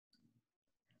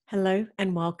Hello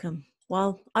and welcome.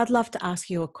 Well, I'd love to ask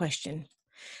you a question.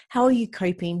 How are you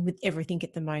coping with everything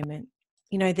at the moment?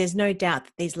 There's no doubt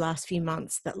that these last few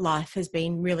months that life has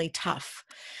been really tough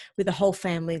with the whole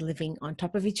family living on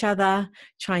top of each other,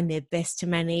 trying their best to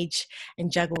manage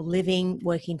and juggle living,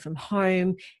 working from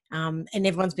home, and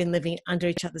everyone's been living under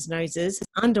each other's noses,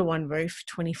 under one roof,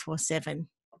 24/7.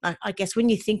 I guess when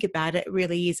you think about it, it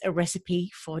really is a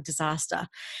recipe for disaster.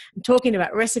 And talking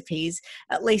about recipes,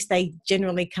 at least they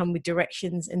generally come with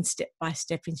directions and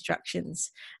step-by-step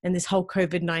instructions. And this whole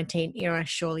COVID-19 era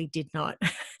surely did not.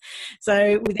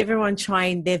 So with everyone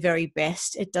trying their very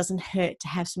best, it doesn't hurt to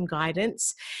have some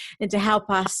guidance. And to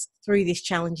help us through this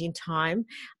challenging time,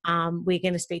 we're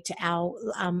going to speak to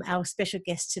our special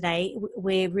guest today.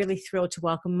 We're really thrilled to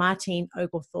welcome Martine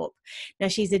Oglethorpe. Now,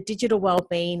 she's a digital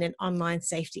wellbeing and online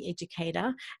safety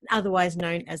educator, otherwise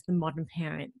known as the modern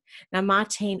parent. Now,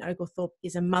 Martine Oglethorpe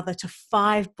is a mother to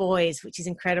 5 boys, which is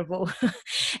incredible.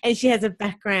 And she has a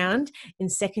background in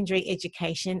secondary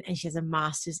education and she has a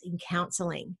master's in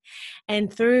counselling.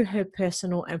 And through her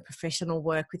personal and professional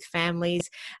work with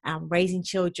families, raising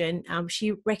children,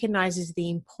 she recognises the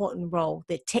important role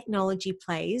that technology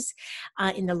plays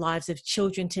in the lives of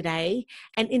children today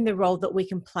and in the role that we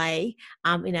can play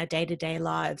in our day-to-day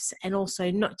lives. And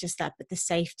also not just that, but the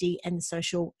safety and the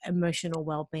social emotional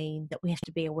well-being that we have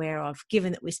to be aware of,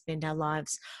 given that we spend our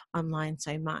lives online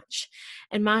so much.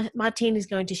 And Martine is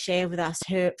going to share with us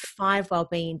her 5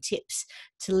 wellbeing tips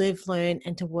to live, learn,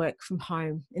 and to work from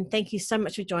home. And thank you so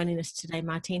much for joining us today,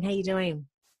 Martine. How are you doing?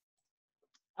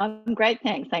 I'm great,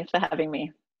 thanks. Thanks for having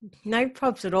me. No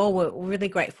problems at all. We're really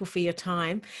grateful for your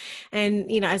time.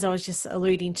 And, as I was just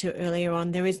alluding to earlier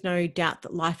on, there is no doubt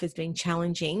that life has been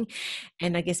challenging.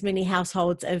 And I guess many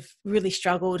households have really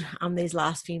struggled these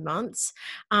last few months.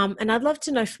 And I'd love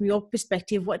to know from your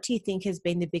perspective, what do you think has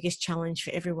been the biggest challenge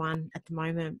for everyone at the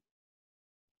moment?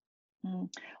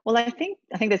 Well, I think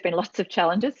there's been lots of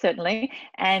challenges, certainly,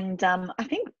 and I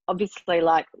think obviously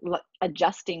like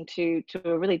adjusting to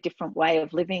a really different way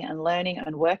of living and learning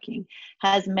and working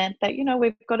has meant that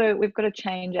we've got to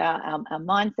change our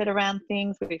mindset around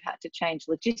things. We've had to change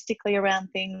logistically around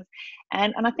things,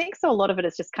 and I think so. A lot of it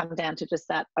has just come down to just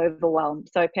that overwhelm.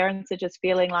 So parents are just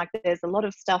feeling like there's a lot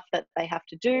of stuff that they have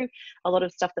to do, a lot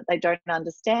of stuff that they don't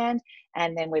understand.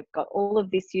 And then we've got all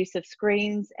of this use of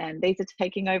screens, and these are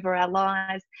taking over our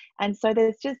lives. And so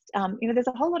there's just, there's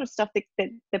a whole lot of stuff that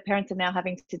the parents are now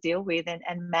having to deal with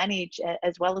and manage,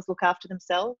 as well as look after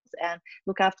themselves and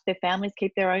look after their families,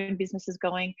 keep their own businesses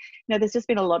going. There's just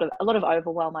been a lot of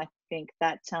overwhelm, I think,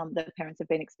 that the parents have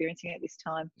been experiencing at this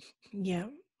time. Yeah.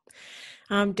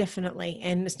 Definitely.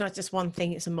 And it's not just one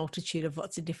thing, it's a multitude of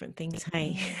lots of different things.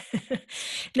 Hey, Mm.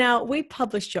 now we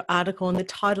published your article and the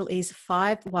title is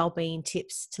 5 Wellbeing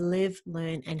Tips to Live,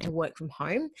 Learn and to Work from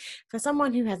Home. For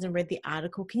someone who hasn't read the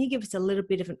article, can you give us a little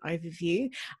bit of an overview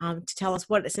to tell us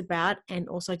what it's about and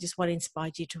also just what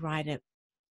inspired you to write it?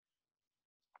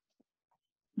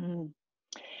 Mm.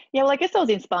 Yeah, well, I guess I was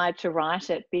inspired to write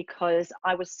it because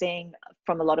I was seeing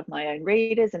from a lot of my own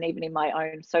readers and even in my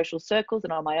own social circles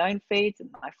and on my own feeds and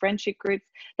my friendship groups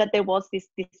that there was this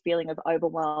feeling of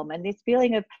overwhelm and this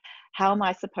feeling of how am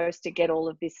I supposed to get all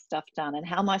of this stuff done and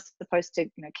how am I supposed to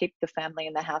keep the family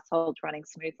and the household running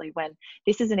smoothly when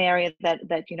this is an area that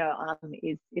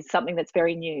is something that's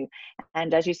very new.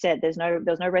 And as you said, there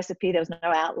was no recipe, there was no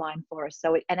outline for us.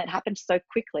 And it happened so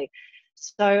quickly.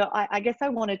 So I guess I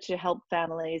wanted to help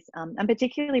families and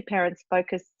particularly parents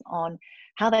focus on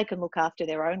how they can look after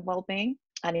their own well-being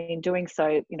and in doing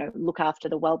so, look after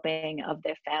the well-being of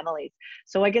their families.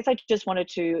 So I guess I just wanted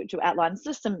to outline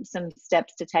just some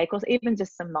steps to take, or even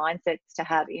just some mindsets to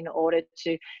have in order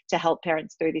to help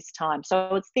parents through this time.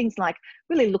 So it's things like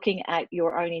really looking at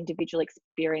your own individual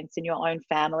experience and your own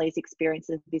family's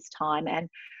experiences this time, and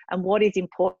what is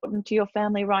important to your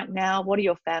family right now. What are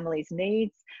your family's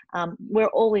needs? We're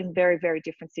all in very, very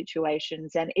different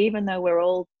situations, and even though we're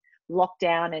all locked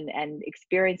down and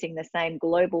experiencing the same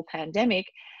global pandemic,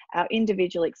 our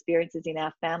individual experiences in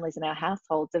our families and our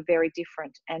households are very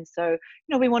different. And so,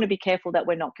 we want to be careful that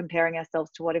we're not comparing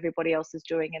ourselves to what everybody else is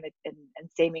doing and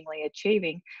seemingly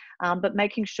achieving, but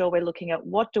making sure we're looking at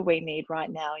what do we need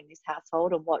right now in this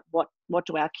household, and what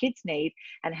do our kids need,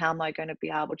 and how am I going to be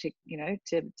able to,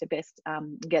 to best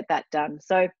get that done.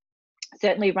 So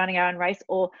certainly running our own race,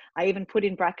 or I even put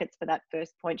in brackets for that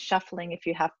first point, shuffling if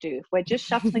you have to. If we're just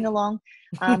shuffling along,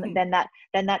 then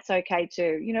that's okay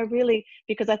too. Really,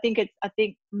 because I think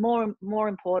more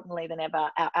importantly than ever,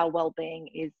 our well-being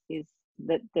is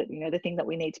the thing that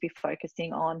we need to be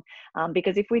focusing on.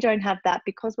 Because if we don't have that,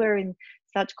 because we're in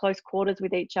such close quarters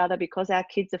with each other, because our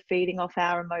kids are feeding off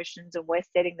our emotions and we're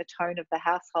setting the tone of the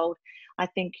household, I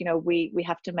think, we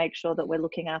have to make sure that we're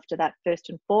looking after that first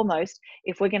and foremost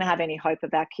if we're going to have any hope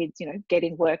of our kids,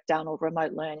 getting work done or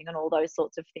remote learning and all those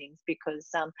sorts of things. Because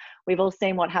we've all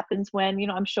seen what happens when,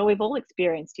 I'm sure we've all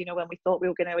experienced, when we thought we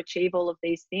were going to achieve all of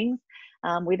these things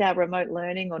with our remote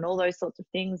learning and all those sorts of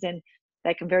things, and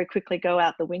they can very quickly go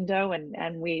out the window,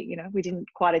 and we didn't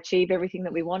quite achieve everything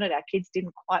that we wanted. Our kids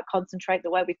didn't quite concentrate the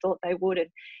way we thought they would,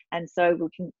 and so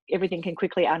everything can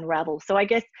quickly unravel. So I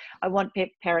guess I want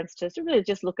parents to really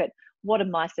just look at, what are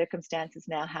my circumstances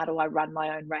now? How do I run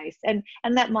my own race? And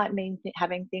that might mean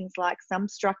having things like some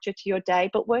structure to your day,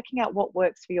 but working out what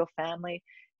works for your family.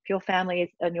 If your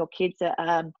family and your kids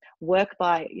work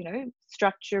by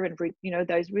structure and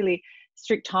those really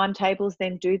strict timetables,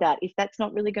 then do that. If that's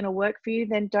not really going to work for you,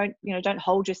 then don't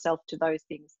hold yourself to those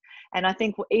things. And I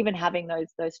think even having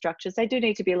those structures, they do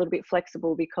need to be a little bit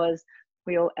flexible, because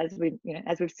we all, as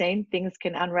we've seen, things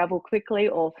can unravel quickly,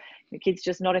 or the kid's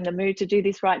just not in the mood to do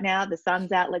this right now. The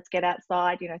sun's out, let's get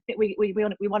outside. We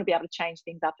want to be able to change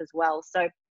things up as well. So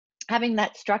having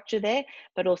that structure there,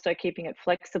 but also keeping it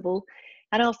flexible.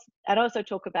 And also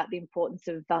talk about the importance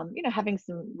of having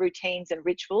some routines and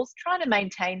rituals, trying to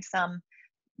maintain some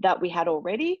that we had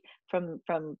already from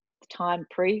time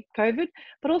pre-COVID,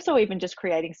 but also even just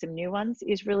creating some new ones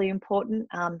is really important,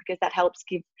 because that helps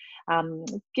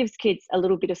gives kids a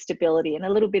little bit of stability and a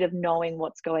little bit of knowing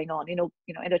what's going on. In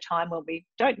a time when we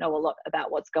don't know a lot about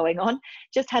what's going on,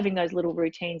 just having those little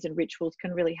routines and rituals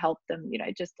can really help them,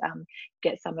 just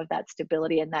get some of that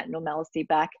stability and that normalcy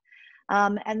back.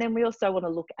 And then we also want to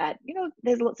look at,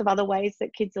 there's lots of other ways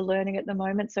that kids are learning at the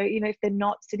moment. So, if they're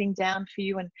not sitting down for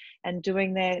you and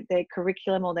doing their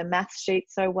curriculum or their maths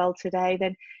sheet so well today,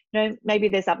 then, maybe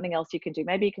there's something else you can do.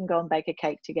 Maybe you can go and bake a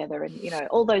cake together, and,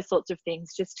 all those sorts of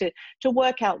things, just to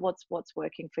work out what's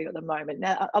working for you at the moment.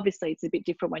 Now, obviously, it's a bit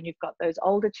different when you've got those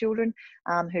older children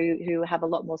who have a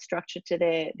lot more structure to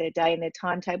their day and their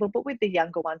timetable. But with the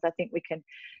younger ones, I think we can,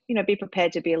 be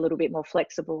prepared to be a little bit more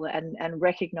flexible and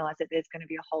recognize that there's going to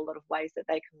be a whole lot of ways that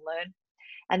they can learn.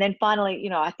 And then finally,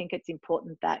 I think it's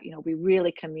important that, we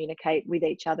really communicate with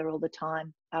each other all the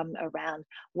time around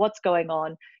what's going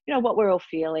on, what we're all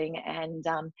feeling, and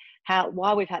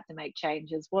why we've had to make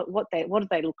changes, what do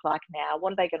they look like now,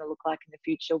 what are they going to look like in the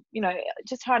future,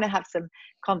 just trying to have some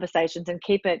conversations and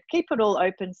keep it all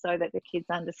open, so that the kids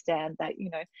understand that,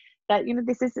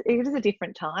 it is a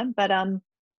different time, but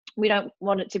we don't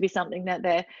want it to be something that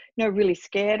they're really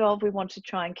scared of. We want to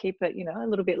try and keep it a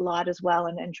little bit light as well,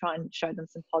 and try and show them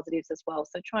some positives as well.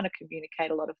 So trying to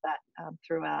communicate a lot of that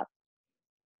throughout.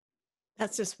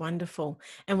 That's just wonderful.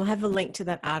 And we'll have a link to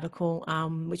that article,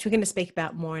 which we're going to speak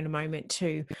about more in a moment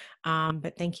too.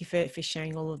 But thank you for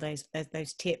sharing all of those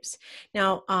tips.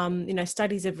 Now,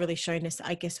 studies have really shown us,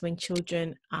 I guess, when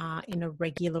children are in a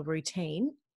regular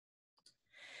routine,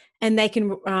 and they can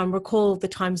recall the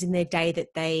times in their day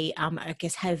that they,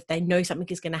 they know something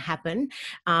is going to happen,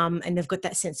 and they've got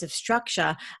that sense of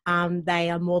structure, they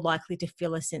are more likely to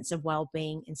feel a sense of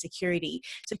well-being and security.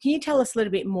 So can you tell us a little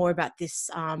bit more about this,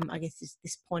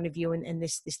 this point of view and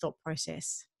this thought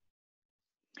process?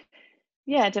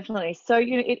 Yeah, definitely. So,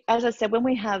 as I said, when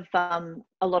we have a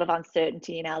lot of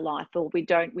uncertainty in our life, or we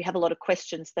have a lot of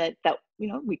questions that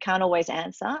we can't always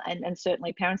answer, and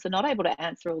certainly parents are not able to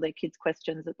answer all their kids'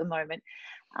 questions at the moment.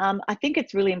 I think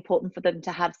it's really important for them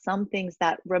to have some things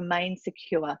that remain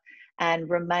secure and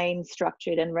remain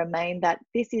structured, and remain that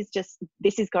this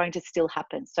is going to still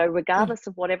happen. So regardless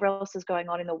of whatever else is going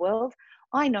on in the world,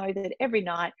 I know that every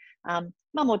night mum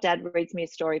or dad reads me a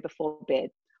story before bed.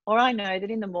 Or I know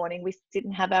that in the morning we sit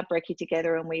and have our brekkie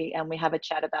together, and we have a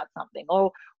chat about something,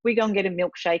 or we go and get a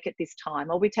milkshake at this time,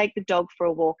 or we take the dog for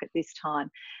a walk at this time.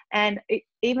 And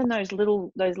even those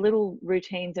little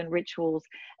routines and rituals,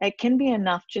 it can be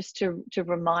enough just to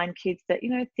remind kids that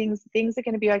things are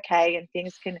going to be okay, and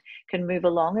things can move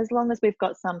along, as long as we've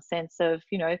got some sense of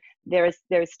there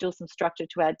is still some structure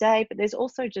to our day, but there's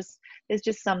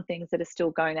just some things that are still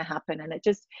going to happen, and it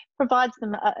just provides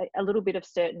them a little bit of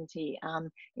certainty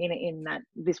in that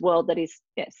this world that is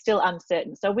still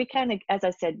uncertain. So we can, as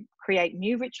I said, create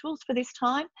new rituals for this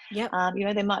time. Yep.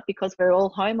 There might, because we're all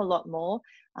home a lot more,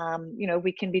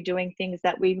 we can be doing things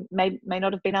that we may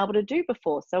not have been able to do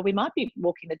before. So we might be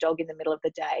walking the dog in the middle of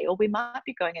the day, or we might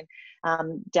be going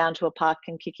down to a park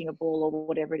and kicking a ball, or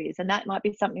whatever it is. And that might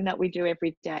be something that we do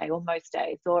every day or most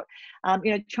days, or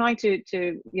trying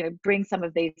to bring some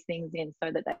of these things in,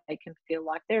 so that they can feel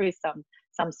like there is some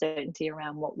certainty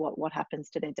around what happens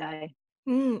to their day.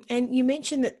 And you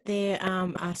mentioned that there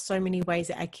are so many ways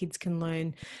that our kids can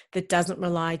learn that doesn't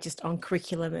rely just on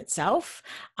curriculum itself,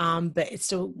 but it's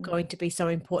still going to be so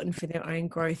important for their own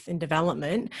growth and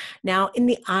development. Now, in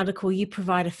the article, you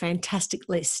provide a fantastic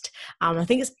list. I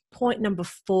think it's point number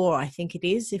 4, I think it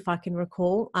is, if I can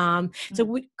recall.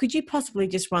 Could you possibly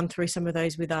just run through some of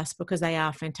those with us, because they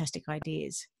are fantastic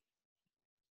ideas?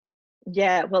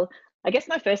 Yeah, well, I guess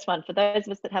my first one, for those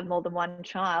of us that have more than one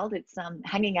child, it's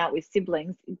hanging out with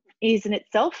siblings is in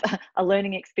itself a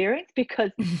learning experience, because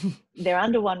they're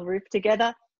under one roof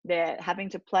together. They're having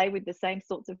to play with the same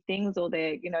sorts of things, or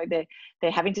they're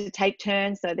having to take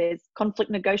turns. So there's conflict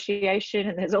negotiation,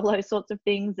 and there's all those sorts of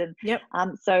things. And Yep.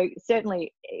 so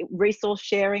certainly resource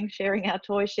sharing, sharing our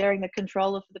toys, sharing the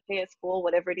controller for the PS4,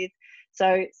 whatever it is.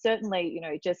 So certainly,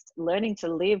 just learning to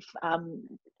live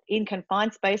in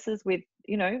confined spaces with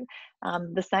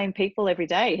the same people every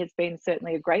day has been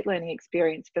certainly a great learning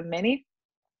experience for many.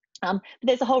 But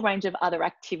there's a whole range of other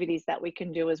activities that we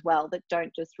can do as well that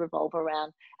don't just revolve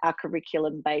around our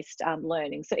curriculum-based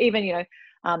learning. So even,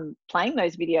 playing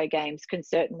those video games can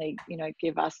certainly,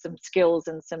 give us some skills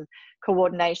and some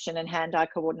coordination and hand-eye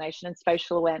coordination and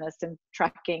spatial awareness and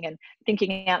tracking and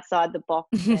thinking outside the box,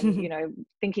 and,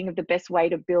 thinking of the best way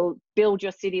to build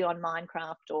your city on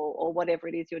Minecraft, or whatever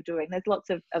it is you're doing. There's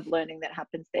lots of learning that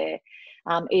happens there.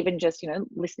 Even just,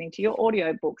 listening to your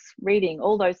audio books, reading,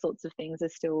 all those sorts of things are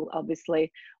still,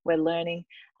 obviously, we're learning.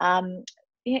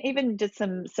 Yeah, even just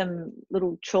some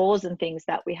little chores and things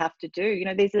that we have to do.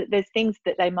 There's things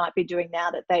that they might be doing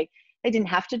now that they didn't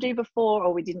have to do before,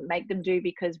 or we didn't make them do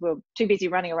because we're too busy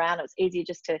running around. It's easier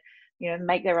just to,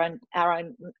 make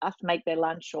us make their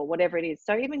lunch or whatever it is.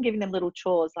 So even giving them little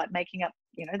chores like making up,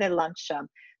 their lunch,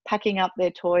 packing up their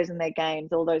toys and their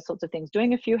games, all those sorts of things,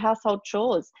 doing a few household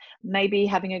chores, maybe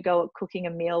having a go at cooking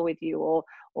a meal with you,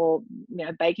 or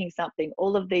baking something.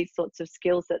 All of these sorts of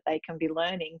skills that they can be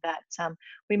learning, that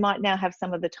we might now have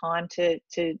some of the time to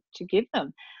give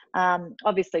them.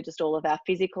 Obviously, just all of our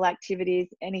physical activities,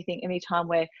 anytime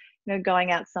we're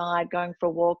going outside, going for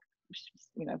a walk,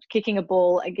 kicking a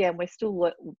ball. Again, we're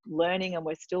still learning, and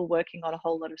we're still working on a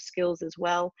whole lot of skills as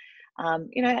well.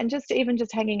 And just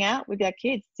hanging out with our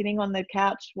kids, sitting on the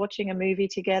couch, watching a movie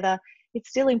together. It's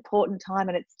still important time,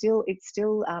 and it's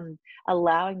still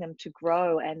allowing them to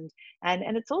grow, and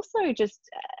it's also just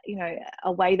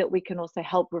a way that we can also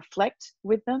help reflect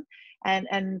with them,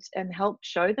 and help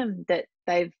show them that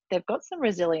they've got some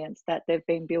resilience that they've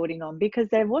been building on, because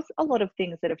there was a lot of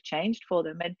things that have changed for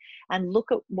them, and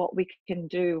look at what we can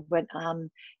do when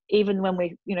even when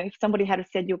we, if somebody had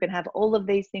said you're going to have all of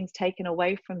these things taken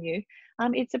away from you,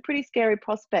 it's a pretty scary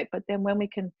prospect. But then when we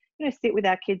can sit with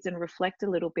our kids and reflect a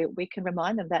little bit, we can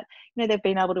remind them that they've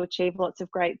been able to achieve lots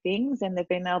of great things, and they've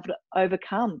been able to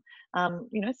overcome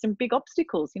some big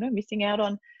obstacles, missing out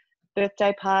on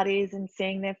birthday parties and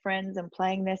seeing their friends and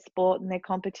playing their sport and their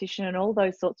competition, and all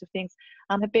those sorts of things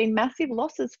have been massive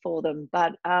losses for them.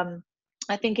 But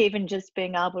I think even just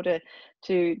being able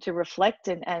to reflect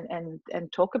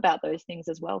and talk about those things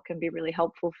as well can be really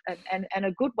helpful, and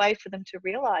a good way for them to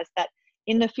realize that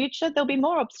in the future there'll be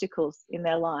more obstacles in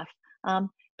their life.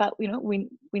 But we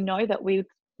know that we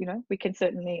can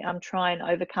certainly try and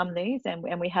overcome these,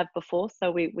 and we have before,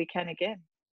 so we can again.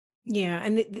 Yeah,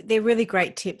 and they're really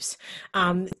great tips,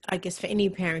 I guess, for any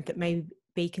parent that may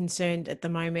be concerned at the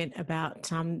moment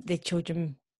about their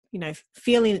children,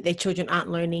 feeling that their children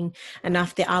aren't learning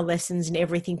enough. There are lessons in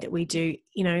everything that we do,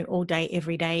 all day,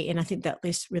 every day. And I think that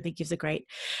list really gives a great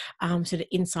sort of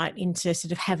insight into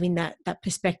sort of having that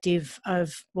perspective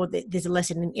of, well, there's a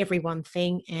lesson in every one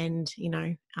thing. And,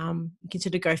 you can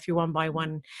sort of go through one by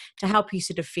one to help you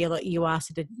sort of feel that you are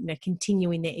sort of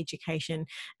continuing their education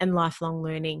and lifelong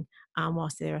learning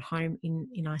whilst they're at home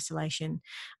in isolation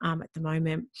at the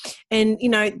moment. And,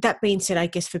 that being said, I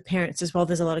guess for parents as well,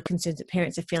 there's a lot of concerns that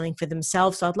parents are feeling for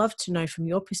themselves. So I'd love to know from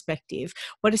your perspective,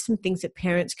 what are some things that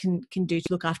parents can do to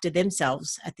look after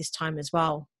themselves at this time as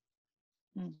well?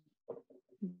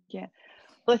 Yeah.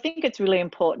 Well, I think it's really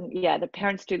important, that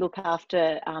parents do look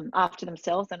after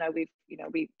themselves. I know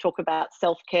we talk about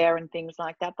self-care and things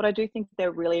like that, but I do think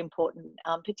they're really important,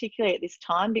 particularly at this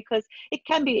time, because it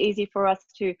can be easy for us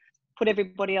to put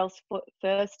everybody else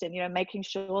first, and making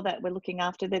sure that we're looking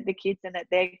after the kids and that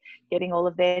they're getting all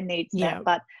of their needs met. Yeah.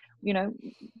 But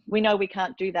we know we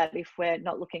can't do that if we're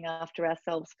not looking after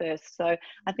ourselves first. So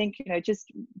I think just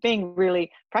being really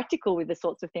practical with the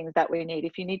sorts of things that we need.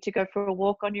 If you need to go for a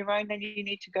walk on your own, then you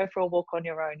need to go for a walk on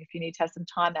your own. If you need to have some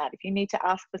time out, if you need to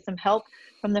ask for some help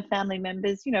from the family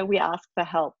members, we ask for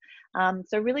help.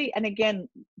 So really, and again,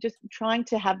 just trying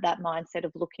to have that mindset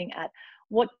of looking at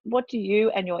what do you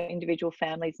and your individual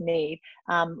families need,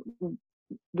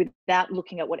 without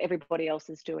looking at what everybody else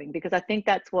is doing, because I think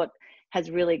that's what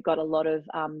has really got a lot of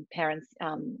parents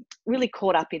really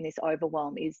caught up in this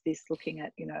overwhelm, is this looking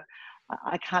at,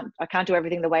 I can't do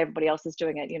everything the way everybody else is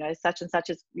doing it. Such and such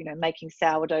is, making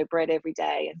sourdough bread every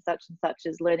day, and such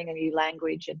is learning a new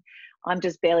language, and I'm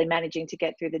just barely managing to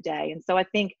get through the day. And so I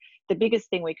think the biggest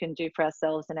thing we can do for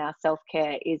ourselves and our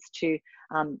self-care is to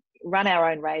run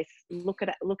our own race, look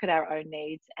at our own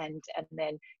needs, and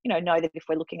then know that if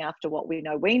we're looking after what we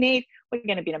know we need, we're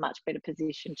going to be in a much better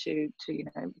position to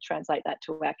translate that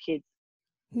to our kids.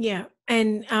 Yeah,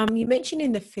 and you mentioned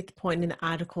in the fifth point in the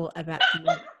article about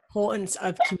the importance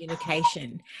of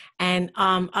communication, and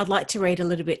I'd like to read a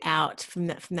little bit out from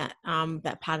that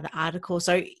part of the article.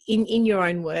 So, in your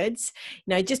own words,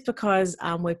 just because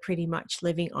we're pretty much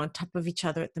living on top of each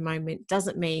other at the moment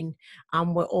doesn't mean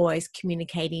we're always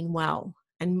communicating well.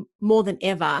 And more than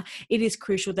ever, it is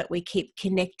crucial that we keep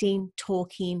connecting,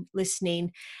 talking,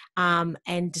 listening,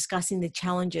 and discussing the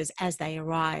challenges as they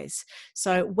arise.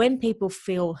 So when people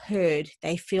feel heard,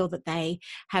 they feel that they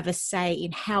have a say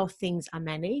in how things are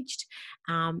managed,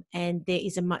 and there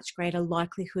is a much greater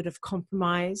likelihood of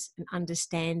compromise and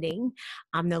understanding,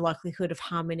 the likelihood of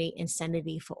harmony and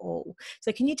sanity for all.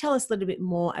 So can you tell us a little bit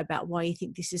more about why you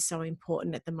think this is so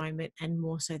important at the moment, and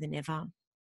more so than ever?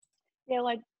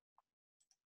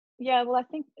 Yeah, well, I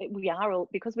think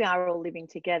because we are all living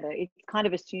together, it's kind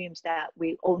of assumed that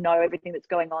we all know everything that's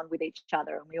going on with each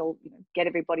other, and we all get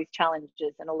everybody's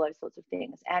challenges and all those sorts of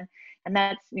things. And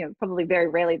that's probably very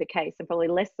rarely the case, and probably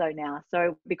less so now.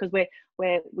 So because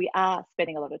we are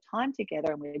spending a lot of time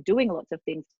together, and we're doing lots of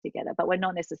things together, but we're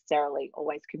not necessarily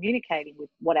always communicating with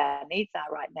what our needs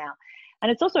are right now.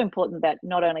 And it's also important that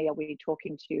not only are we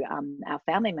talking to our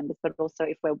family members, but also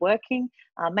if we're working,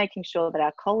 making sure that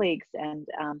our colleagues and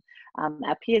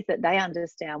our peers, that they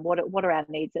understand what are our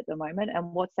needs at the moment,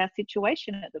 and what's our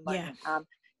situation at the moment.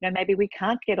 Maybe we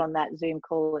can't get on that Zoom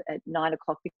call at 9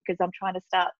 o'clock because I'm trying to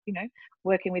start,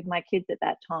 working with my kids at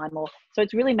that time. So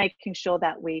it's really making sure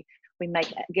that we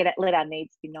let our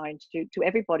needs be known to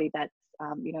everybody that's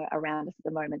around us at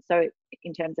the moment. So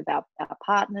in terms of our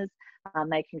partners,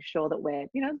 making sure that we're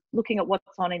looking at what's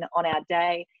on our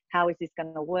day. How is this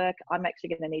going to work? I'm actually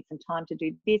going to need some time to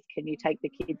do this. Can you take the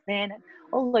kids then? And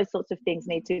all those sorts of things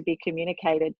need to be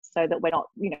communicated so that we're not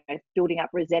building up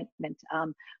resentment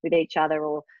with each other,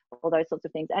 or all those sorts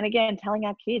of things. And again, telling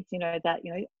our kids that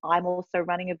I'm also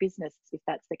running a business, if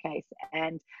that's the case,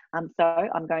 and so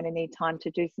I'm going to need time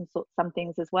to do some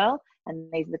things as well, and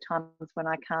these are the times when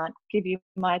I can't give you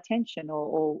my attention,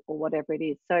 or whatever it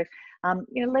is. So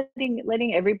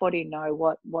letting everybody know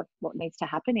what needs to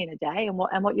happen in a day, and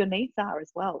what your needs are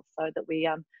as well, so that we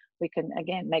can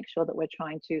again make sure that we're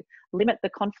trying to limit the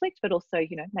conflict, but also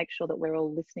make sure that we're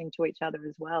all listening to each other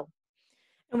as well.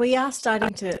 And we are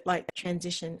starting to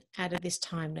transition out of this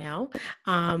time now.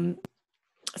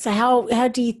 So how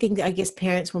do you think, I guess,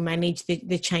 parents will manage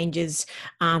the changes,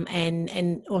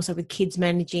 and also with kids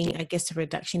managing, I guess, a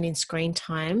reduction in screen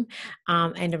time,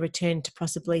 and a return to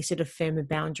possibly sort of firmer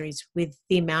boundaries with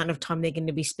the amount of time they're going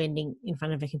to be spending in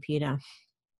front of a computer?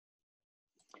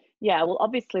 Yeah, well,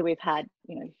 obviously we've had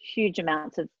huge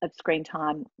amounts of screen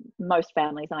time. Most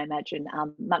families, I imagine,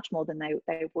 much more than they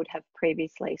would have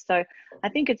previously. So I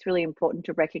think it's really important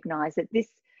to recognise that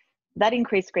that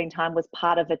increased screen time was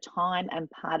part of a time and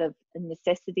part of a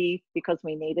necessity, because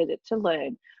we needed it to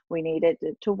learn, we needed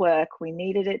it to work, we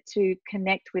needed it to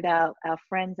connect with our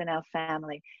friends and our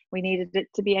family, we needed it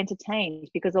to be entertained,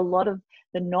 because a lot of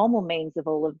the normal means of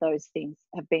all of those things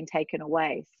have been taken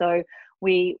away. So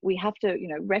we have to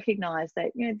recognize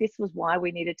that this was why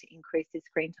we needed to increase this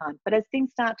screen time. But as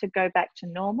things start to go back to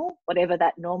normal, whatever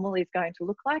that normal is going to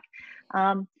look like,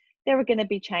 there are going to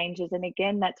be changes. And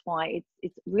again, that's why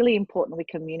it's really important we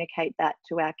communicate that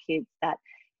to our kids, that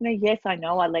yes, I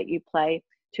know I let you play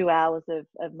 2 hours of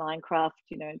Minecraft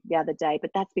the other day, but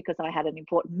that's because I had an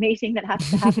important meeting that has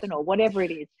to happen, or whatever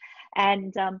it is.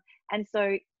 And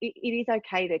so it is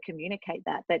okay to communicate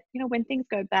that when things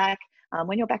go back,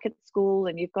 when you're back at school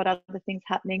and you've got other things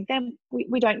happening, then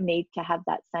we don't need to have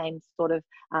that same sort of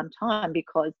time,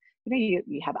 because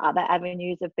you have other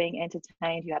avenues of being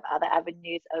entertained, you have other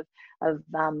avenues of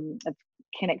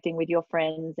connecting with your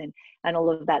friends and all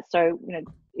of that. So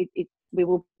we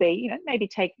will be maybe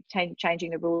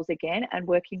changing the rules again, and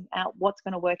working out what's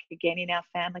going to work again in our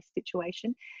family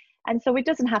situation. And so it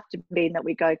doesn't have to mean that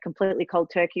we go completely cold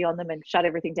turkey on them and shut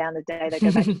everything down the day they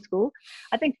go back to school.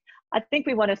 I think I think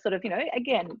we want to sort of,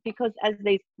 again, because as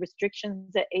these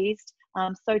restrictions are eased,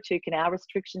 so too can our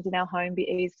restrictions in our home be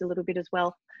eased a little bit as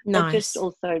well. But just Nice.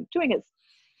 also doing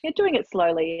it, doing it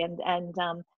slowly, and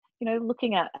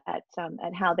looking at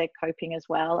how they're coping as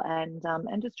well, and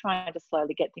just trying to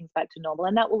slowly get things back to normal.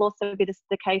 And that will also be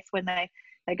the case when they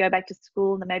go back to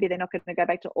school, and maybe they're not going to go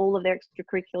back to all of their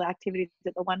extracurricular activities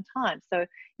at the one time. So,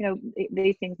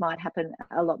 these things might happen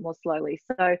a lot more slowly.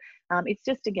 So it's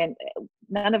just, again,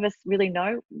 none of us really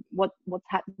know what's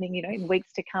happening, in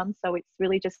weeks to come. So it's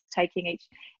really just taking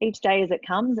each day as it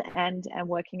comes, and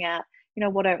working out,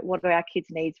 what are our kids'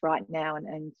 needs right now,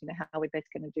 and how we're best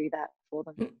going to do that for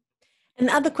them. And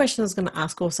the other question I was going to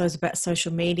ask also is about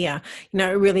social media. It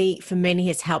really, for many,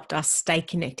 has helped us stay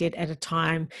connected at a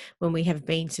time when we have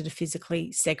been sort of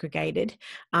physically segregated.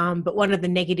 But one of the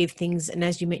negative things, and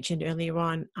as you mentioned earlier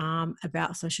on,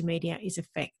 about social media is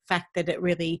the fact that it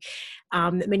really,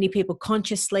 that many people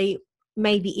consciously,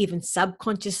 maybe even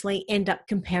subconsciously, end up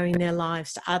comparing their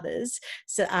lives to others.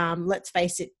 So let's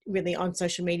face it, really on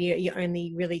social media, you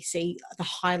only really see the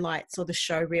highlights or the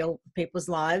show reel of people's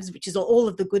lives, which is all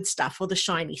of the good stuff or the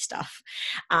shiny stuff.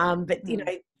 But,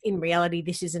 in reality,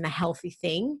 this isn't a healthy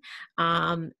thing.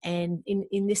 And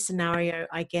in this scenario,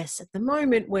 I guess at the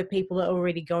moment where people are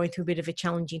already going through a bit of a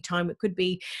challenging time, it could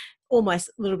be almost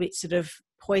a little bit sort of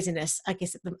poisonous, I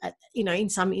guess, in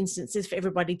some instances, for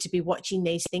everybody to be watching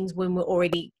these things when we're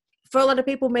already, for a lot of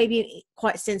people, maybe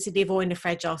quite sensitive or in a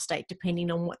fragile state, depending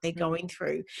on what they're going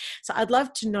through. So I'd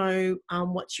love to know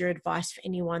what's your advice for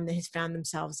anyone that has found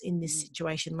themselves in this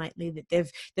situation lately, that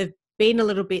they've been a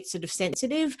little bit sort of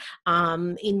sensitive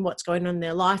in what's going on in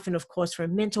their life. And of course, for a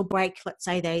mental break, let's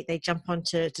say they jump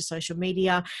onto social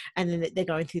media, and then they're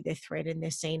going through their thread and they're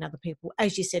seeing other people.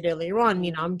 As you said earlier on,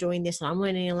 I'm doing this and I'm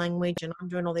learning a language and I'm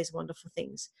doing all these wonderful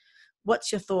things.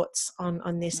 What's your thoughts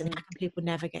on this, and how can people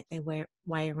navigate their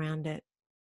way around it?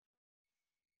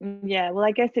 Yeah, well,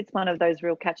 I guess it's one of those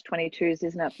real catch-22s,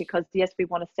 isn't it? Because yes, we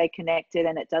want to stay connected,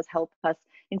 and it does help us.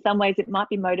 In some ways, it might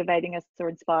be motivating us or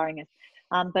inspiring us.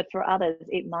 But for others,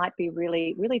 it might be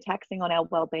really, really taxing on our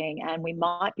well-being, and we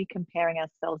might be comparing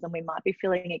ourselves, and we might be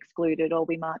feeling excluded, or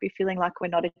we might be feeling like we're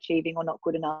not achieving or not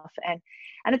good enough. And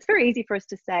it's very easy for us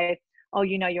to say, oh,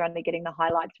 you're only getting the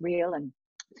highlights reel, and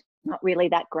it's not really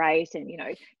that great, and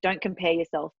don't compare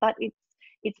yourself. But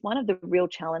it's one of the real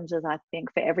challenges, I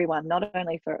think, for everyone, not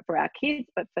only for our kids,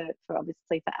 but for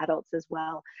obviously for adults as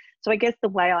well. So I guess the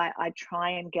way I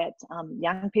try and get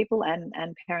young people and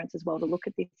parents as well to look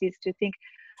at this is to think,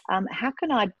 how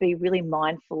can I be really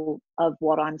mindful of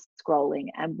what I'm scrolling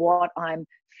and what I'm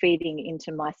feeding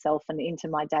into myself and into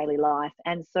my daily life?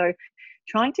 And so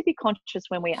trying to be conscious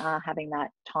when we are having that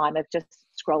time of just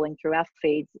scrolling through our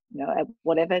feeds, at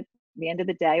whatever the end of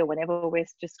the day or whenever we're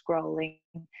just scrolling,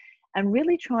 and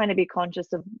really trying to be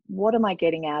conscious of what am I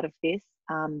getting out of this?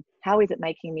 How is it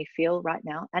making me feel right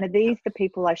now? And are these the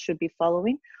people I should be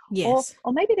following? Yes.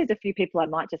 Or maybe there's a few people I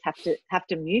might just have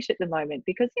to mute at the moment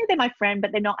because they're my friend,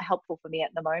 but they're not helpful for me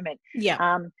at the moment.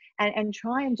 Yeah. And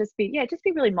try and just be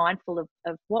really mindful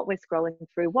of what we're scrolling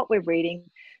through, what we're reading,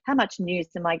 how much news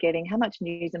am I getting, how much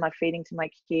news am I feeding to my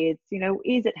kids?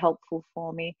 Is it helpful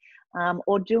for me?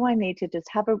 Or do I need to just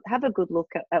have a good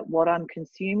look at what I'm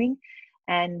consuming?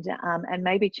 And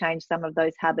maybe change some of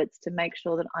those habits to make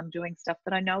sure that I'm doing stuff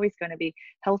that I know is going to be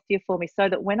healthier for me, so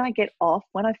that when I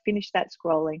finish that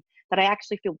scrolling, that I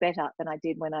actually feel better than I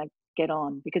did when I get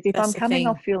on. Because if That's I'm the coming thing.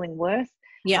 off feeling worse,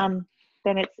 Yeah.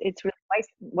 then it's really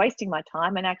wasting my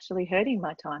time and actually hurting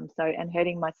my time, and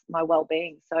hurting my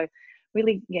well-being. So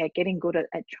really, getting good at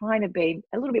trying to be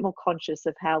a little bit more conscious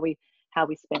of how we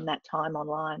spend that time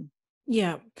online.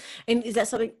 Yeah. And is that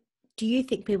something, do you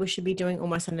think people should be doing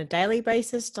almost on a daily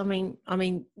basis? I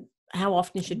mean, how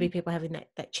often should be people having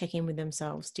that check-in with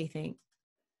themselves, do you think?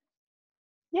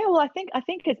 Yeah, well, I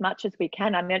think as much as we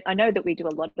can. I mean, I know that we do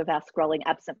a lot of our scrolling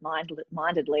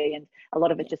absent-mindedly, and a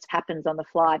lot of it just happens on the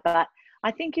fly. But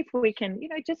I think if we can,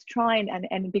 just try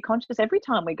and be conscious every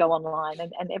time we go online,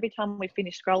 and every time we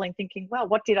finish scrolling, thinking, well,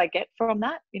 what did I get from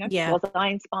that? Yeah. Was I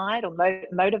inspired or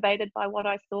motivated by what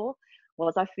I saw?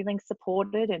 Was I feeling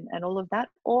supported and all of that?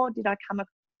 Or did I come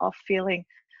off feeling,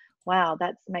 wow,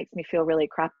 that makes me feel really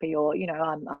crappy, or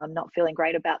I'm not feeling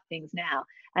great about things now?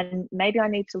 And maybe I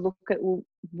need to look at, well,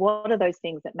 what are those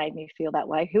things that made me feel that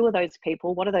way? Who are those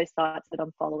people? What are those sites that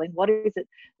I'm following? What is it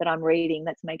that I'm reading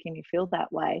that's making me feel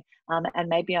that way? And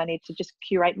maybe I need to just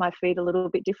curate my feed a little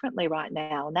bit differently right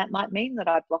now, and that might mean that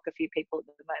I block a few people at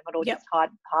the moment, or Yep. just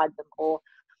hide them, or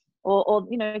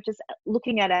just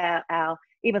looking at our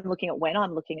even looking at when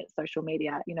I'm looking at social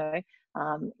media,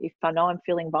 if I know I'm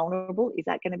feeling vulnerable, is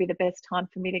that going to be the best time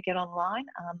for me to get online,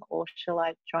 or shall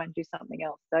I try and do something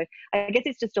else? So I guess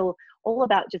it's just all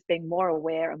about just being more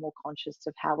aware and more conscious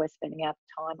of how we're spending our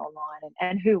time online,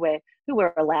 and who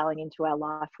we're allowing into our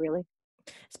life, really.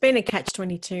 It's been a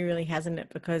catch-22, really, hasn't it?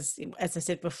 Because, as I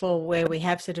said before, where we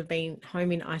have sort of been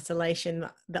home in isolation,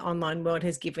 the online world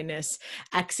has given us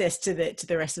access to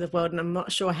the rest of the world. And I'm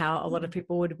not sure how a lot of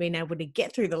people would have been able to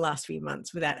get through the last few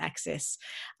months without access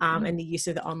and the use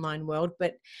of the online world.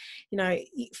 But,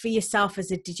 for yourself as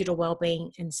a digital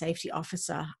wellbeing and safety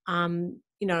officer,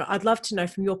 I'd love to know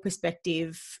from your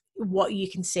perspective what you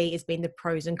can see as being the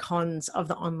pros and cons of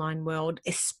the online world,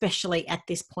 especially at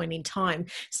this point in time.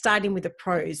 Starting with the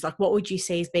pros, like what would you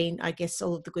see as being, I guess,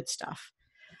 all of the good stuff?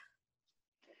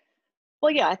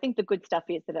 Well, yeah, I think the good stuff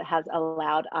is that it has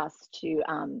allowed us to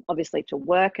obviously to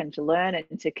work and to learn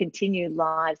and to continue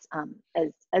lives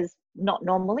as not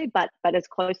normally, but as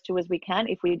close to as we can.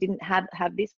 If we didn't have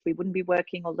this, we wouldn't be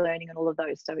working or learning and all of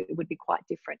those. So it would be quite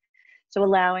different. So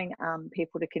allowing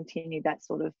people to continue that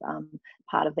sort of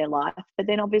part of their life, but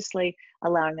then obviously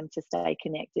allowing them to stay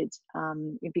connected,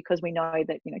 because we know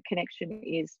that connection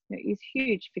is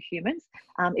huge for humans.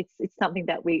 It's something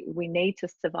that we need to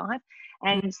survive,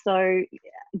 and so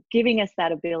giving us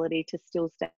that ability to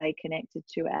still stay connected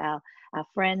to our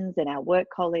friends and our work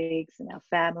colleagues and our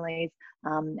families,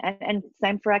 and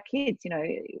same for our kids.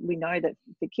 We know that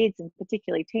the kids, and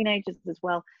particularly teenagers as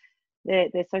well,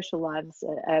 their social lives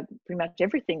are pretty much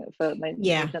everything for most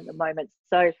at the moment.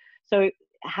 So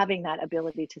having that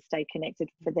ability to stay connected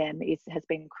for them has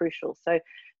been crucial. So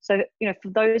for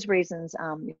those reasons,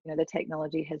 the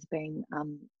technology has been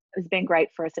great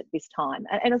for us at this time,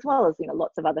 and as well as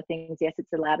lots of other things. Yes,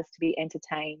 it's allowed us to be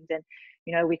entertained,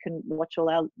 and we can watch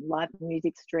all our live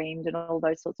music streamed and all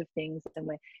those sorts of things, and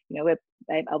we're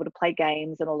able to play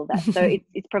games and all of that. So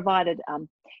it's provided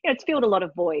it's filled a lot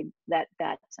of void that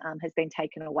has been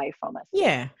taken away from us.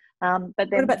 Yeah. But then,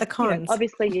 what about the cons?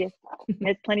 Obviously, yes,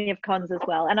 there's plenty of cons as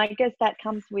well, and I guess that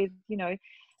comes with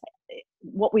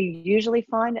what we usually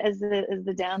find as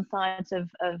the downsides of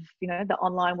the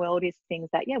online world is things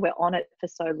that we're on it for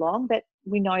so long that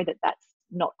we know that that's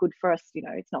not good for us.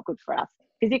 It's not good for us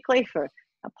physically, for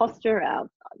our posture, our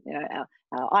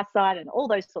eyesight, and all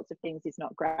those sorts of things is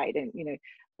not great. And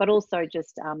but also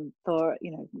just for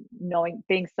knowing,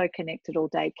 being so connected all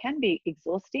day can be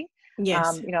exhausting.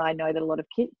 Yes. I know that a lot of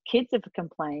kids have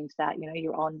complained that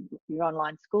you're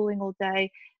online schooling all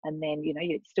day, and then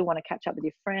you still want to catch up with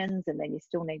your friends, and then you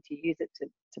still need to use it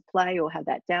to play or have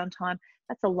that downtime.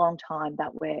 That's a long time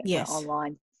that we're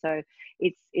online. So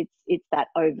it's that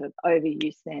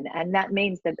overuse then, and that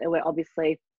means that we're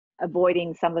obviously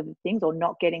avoiding some of the things, or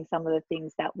not getting some of the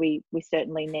things that we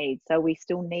certainly need. So we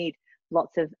still need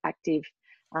lots of active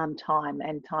time,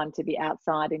 and time to be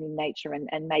outside and in nature,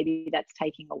 and maybe that's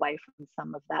taking away from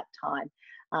some of that time.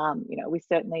 We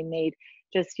certainly need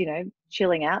just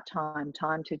chilling out time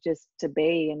to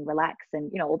be and relax,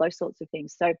 and all those sorts of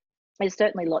things. So there's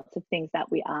certainly lots of things that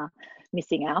we are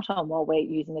missing out on while we're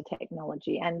using the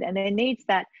technology, and there needs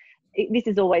that. This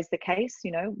is always the case,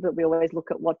 that we always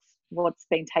look at what's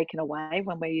been taken away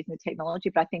when we're using the technology.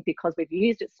 But I think because we've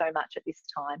used it so much at this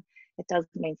time, it does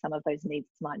mean some of those needs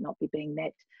might not be being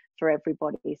met for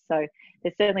everybody. So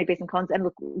there's certainly been some cons. And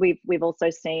look, we've also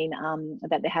seen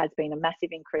that there has been a massive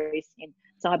increase in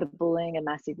cyberbullying, a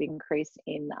massive increase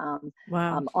in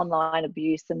online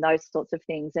abuse and those sorts of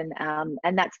things. And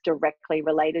that's directly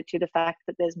related to the fact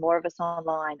that there's more of us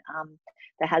online.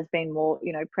 There has been more,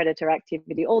 predator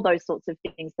activity, all those sorts of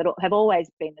things that have always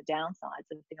been the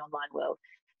downsides of the online world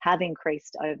have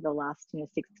increased over the last 6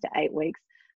 to 8 weeks.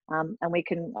 And we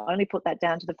can only put that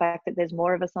down to the fact that there's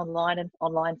more of us online, and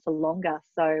online for longer.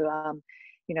 So,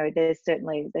 there's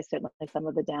certainly some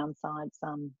of the downsides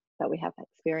that we have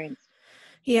experienced.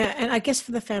 Yeah, and I guess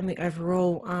for the family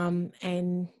overall,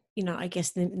 and I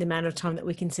guess the amount of time that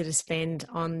we can sort of spend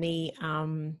on the,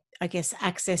 I guess,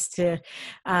 access to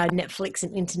Netflix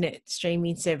and internet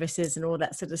streaming services and all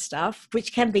that sort of stuff,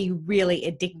 which can be really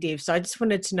addictive. So I just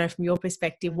wanted to know from your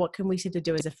perspective, what can we sort of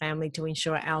do as a family to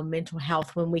ensure our mental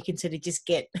health when we can sort of just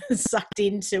get sucked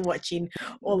into watching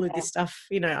all of this stuff,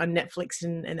 on Netflix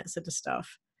and that sort of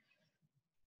stuff?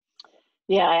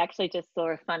 Yeah, I actually just saw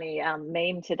a funny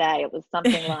meme today. It was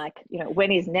something like,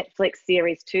 when is Netflix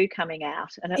series 2 coming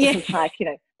out? And it was like,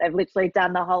 they've literally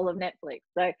done the whole of Netflix.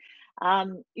 So,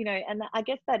 and I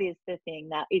guess that is the thing,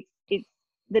 that it's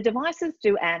the devices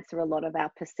do answer a lot of our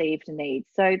perceived needs.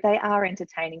 So they are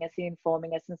entertaining us,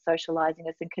 informing us, and socializing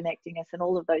us, and connecting us, and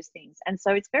all of those things. And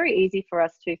so it's very easy for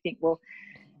us to think, well,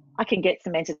 I can get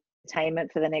some entertainment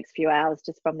entertainment for the next few hours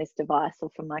just from this device or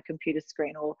from my computer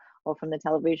screen or from the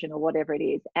television or whatever it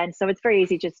is. And so it's very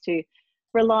easy just to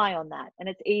rely on that, and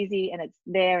it's easy and it's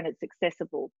there and it's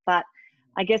accessible. But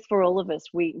I guess for all of us,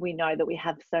 we know that we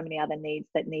have so many other needs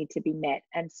that need to be met.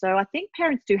 And so I think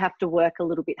parents do have to work a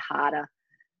little bit harder,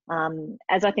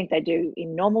 as I think they do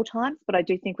in normal times, but I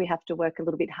do think we have to work a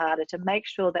little bit harder to make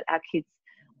sure that our kids,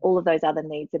 all of those other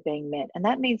needs are being met. And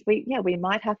that means we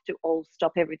might have to all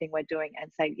stop everything we're doing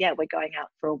and say, yeah, we're going out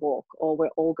for a walk, or we're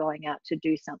all going out to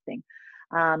do something.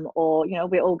 Or, you know,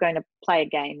 we're all going to play a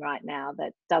game right now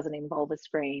that doesn't involve a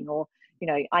screen, or, you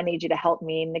know, I need you to help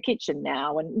me in the kitchen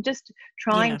now, and just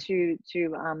trying to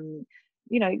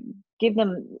you know, give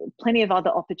them plenty of other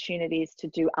opportunities to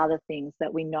do other things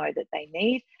that we know that they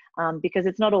need, because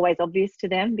it's not always obvious to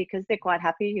them, because they're quite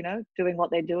happy, you know, doing what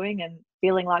they're doing and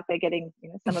feeling like they're getting, you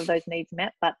know, some of those needs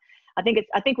met. But I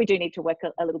think we do need to work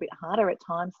a little bit harder at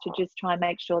times to just try and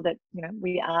make sure that, you know,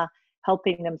 we are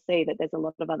helping them see that there's a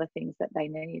lot of other things that they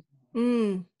need.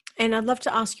 And I'd love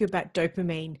to ask you about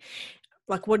dopamine.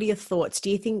 Like, what are your thoughts? Do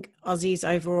you think Aussies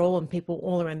overall and people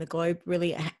all around the globe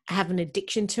really have an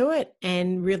addiction to it?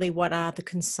 And really, what are the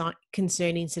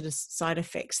concerning sort of side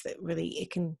effects that really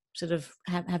it can sort of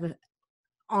have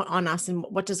on us, and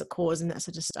what does it cause and that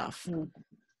sort of stuff?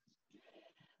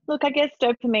 Look, I guess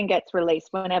dopamine gets released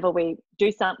whenever we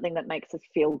do something that makes us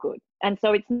feel good. And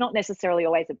so it's not necessarily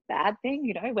always a bad thing,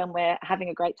 you know, when we're having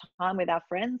a great time with our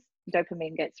friends,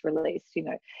 dopamine gets released, you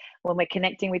know, when we're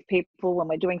connecting with people, when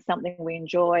we're doing something we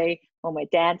enjoy, when we're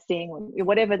dancing,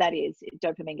 whatever that is,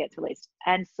 dopamine gets released.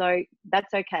 And so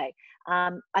that's okay.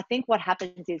 I think what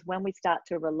happens is when we start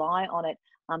to rely on it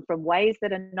from ways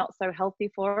that are not so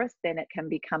healthy for us, then it can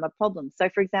become a problem. So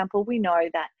for example, we know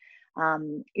that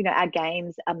you know, our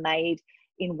games are made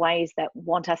in ways that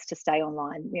want us to stay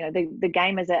online. You know,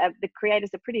 the creators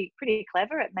are pretty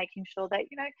clever at making sure that,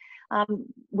 you know,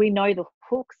 we know the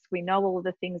hooks, we know all of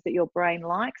the things that your brain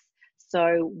likes,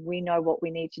 so we know what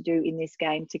we need to do in this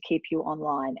game to keep you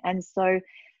online. And so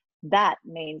that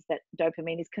means that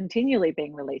dopamine is continually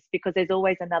being released, because there's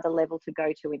always another level to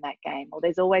go to in that game, or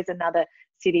there's always another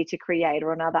city to create,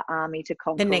 or another army to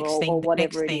conquer, or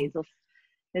whatever it is. Or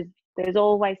there's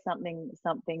always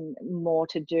something more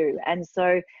to do. And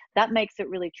so that makes it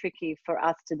really tricky for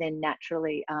us to then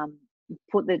naturally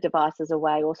put the devices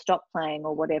away or stop playing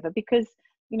or whatever, because,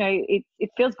 you know, it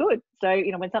feels good. So,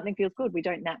 you know, when something feels good, we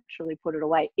don't naturally put it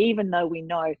away, even though we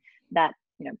know that,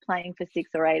 you know, playing for 6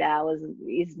 or 8 hours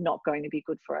is not going to be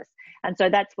good for us. And so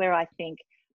that's where I think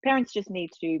parents just need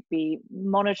to be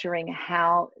monitoring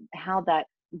how that,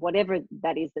 whatever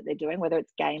that is that they're doing, whether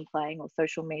it's game playing or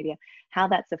social media, how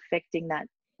that's affecting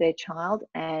their child,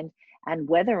 and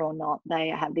whether or not they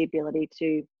have the ability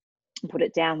to put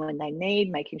it down when they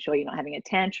need, making sure you're not having a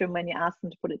tantrum when you ask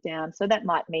them to put it down. So that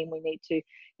might mean we need to,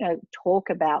 you know, talk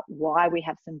about why we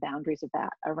have some boundaries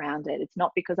around it. It's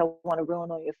not because I want to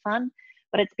ruin all your fun,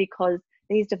 but it's because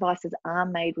these devices are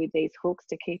made with these hooks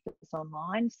to keep us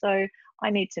online. So I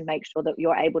need to make sure that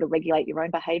you're able to regulate your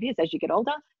own behaviors as you get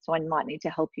older. So I might need to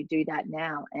help you do that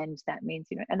now. And that means,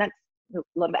 you know, and that's a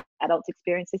lot of adults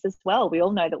experience this as well. We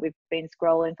all know that we've been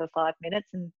scrolling for 5 minutes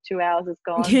and 2 hours has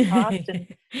gone past, and,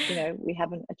 you know, we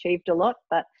haven't achieved a lot.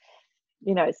 But,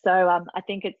 you know, so I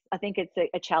think it's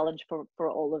a challenge for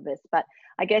all of us. But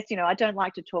I guess, you know, I don't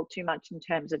like to talk too much in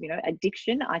terms of, you know,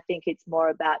 addiction. I think it's more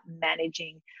about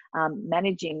managing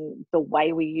the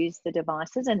way we use the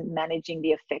devices, and managing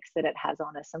the effects that it has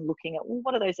on us, and looking at, well,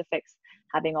 what are those effects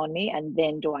having on me, and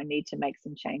then do I need to make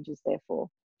some changes therefore.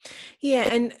 Yeah,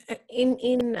 and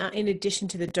in addition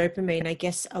to the dopamine, I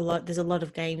guess there's a lot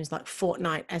of games like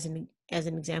Fortnite as an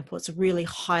example. It's a really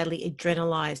highly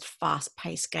adrenalized,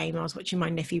 fast-paced game. I was watching my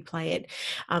nephew play it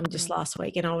just last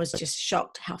week, and I was just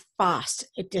shocked how fast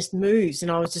it just moves. And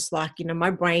I was just like, you know,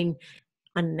 my brain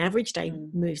on an average day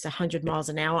moves 100 miles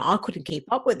an hour. I couldn't keep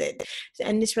up with it.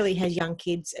 And this really has young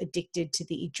kids addicted to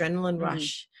the adrenaline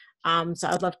rush. So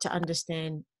I'd love to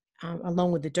understand,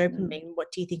 along with the dopamine,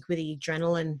 what do you think with the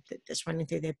adrenaline that's running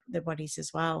through their bodies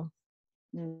as well?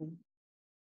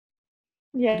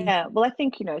 Yeah, well, I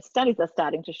think, you know, studies are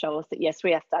starting to show us that, yes,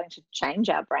 we are starting to change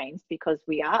our brains, because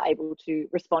we are able to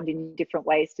respond in different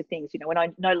ways to things. You know, we're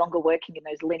no longer working in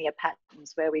those linear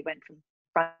patterns where we went from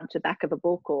front to back of a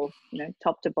book, or, you know,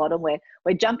 top to bottom, where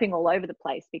we're jumping all over the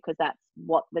place, because that's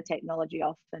what the technology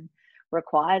often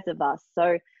requires of us.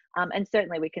 So, and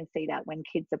certainly we can see that when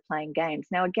kids are playing games.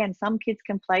 Now, again, some kids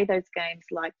can play those games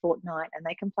like Fortnite, and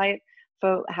they can play it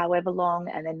for however long,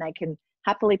 and then they can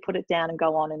happily put it down and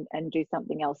go on and do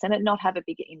something else, and it not have a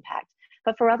bigger impact.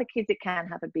 but for other kids, it can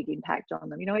have a big impact on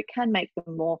them. It can make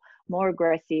them more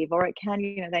aggressive, or it can,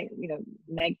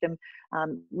 make them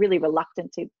really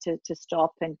reluctant to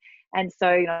stop. And so,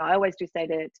 I always do say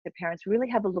to parents, really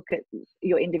have a look at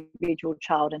your individual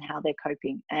child and how they're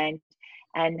coping,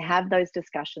 and have those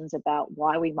discussions about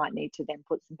why we might need to then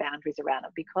put some boundaries around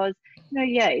it. Because,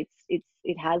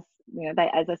 it has, they,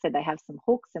 as I said, they have some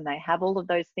hooks, and they have all of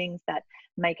those things that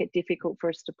make it difficult for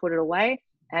us to put it away.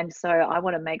 And so I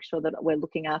want to make sure that we're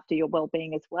looking after your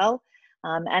well-being as well.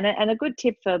 And a good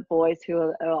tip for boys who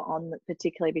are on,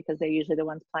 particularly because they're usually the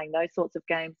ones playing those sorts of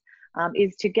games,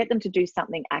 is to get them to do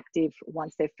something active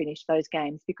once they've finished those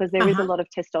games, because there is a lot of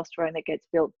testosterone that gets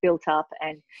built up,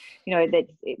 and that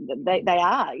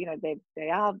they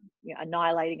are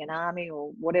annihilating an army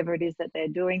or whatever it is that they're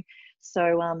doing.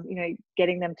 So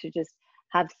getting them to just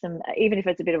have some, even if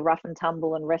it's a bit of rough and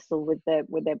tumble and wrestle with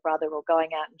their brother, or going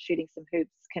out and shooting some hoops,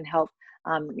 can help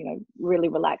really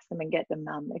relax them and get them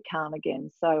calm again.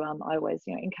 So I always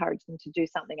encourage them to do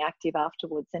something active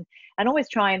afterwards, and always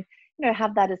try and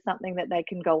have that as something that they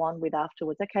can go on with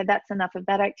afterwards. Okay, that's enough of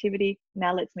that activity,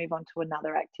 now let's move on to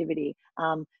another activity.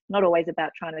 Not always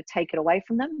about trying to take it away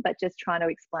from them, but just trying to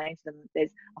explain to them that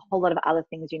there's a whole lot of other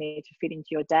things you need to fit into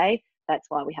your day. That's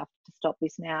why we have to stop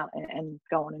this now and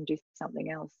go on and do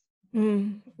something else.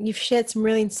 You've shared some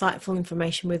really insightful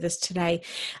information with us today.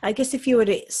 I guess if you were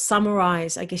to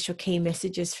summarize, your key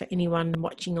messages for anyone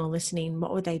watching or listening,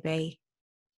 what would they be?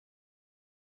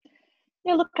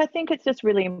 Yeah, look, I think it's just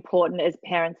really important as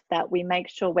parents that we make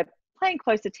sure we're paying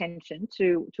close attention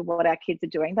to what our kids are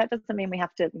doing. That doesn't mean we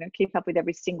have to, keep up with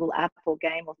every single app or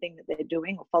game or thing that they're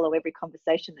doing, or follow every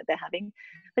conversation that they're having,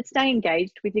 but stay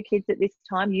engaged with your kids at this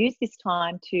time. Use this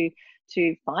time to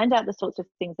find out the sorts of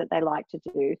things that they like to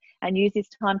do, and use this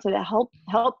time to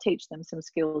help teach them some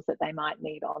skills that they might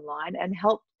need online, and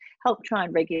help try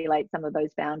and regulate some of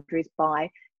those boundaries by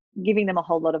giving them a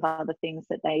whole lot of other things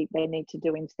that they need to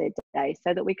do into their day,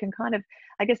 so that we can kind of,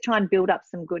 try and build up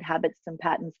some good habits and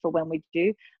patterns for when we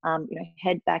do,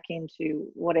 head back into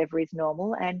whatever is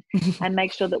normal, and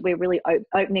make sure that we're really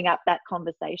opening up that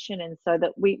conversation. And so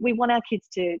that we want our kids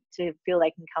to feel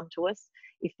they can come to us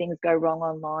if things go wrong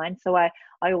online. So I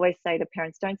always say to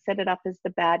parents, don't set it up as the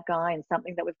bad guy and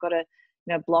something that we've got to,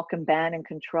 block and ban and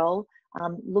control.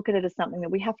 Look at it as something that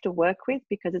we have to work with,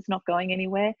 because it's not going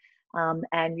anywhere.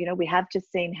 And we have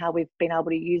just seen how we've been able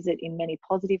to use it in many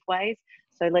positive ways.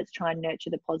 So let's try and nurture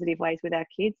the positive ways with our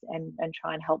kids, and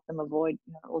try and help them avoid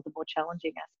all the more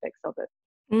challenging aspects of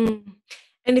it.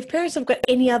 And if parents have got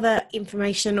any other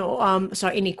information, or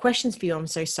any questions for you, I'm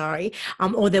so sorry,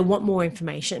 or they want more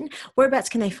information, whereabouts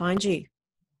can they find you?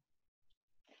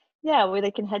 Yeah, well,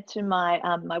 they can head to my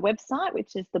my website,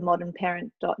 which is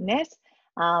themodernparent.net.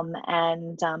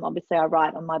 And obviously I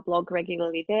write on my blog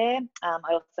regularly there.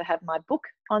 I also have my book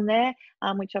on there,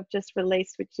 which I've just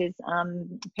released, which is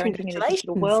Parenting in a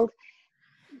Digital World.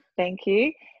 Thank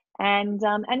you. And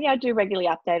yeah, I do regularly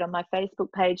update on my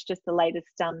Facebook page just the latest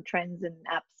trends and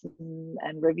apps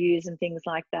and reviews and things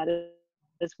like that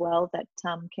as well, that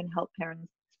can help parents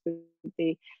with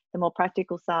the more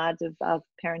practical sides of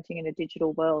parenting in a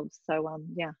digital world. So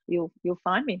yeah, you'll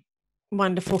find me.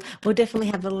 Wonderful. We'll definitely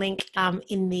have a link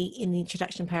in the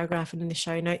introduction paragraph and in the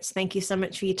show notes. Thank you so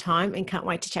much for your time, and can't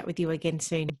wait to chat with you again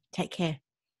soon. Take care.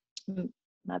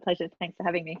 My pleasure. Thanks for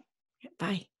having me.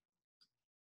 Bye.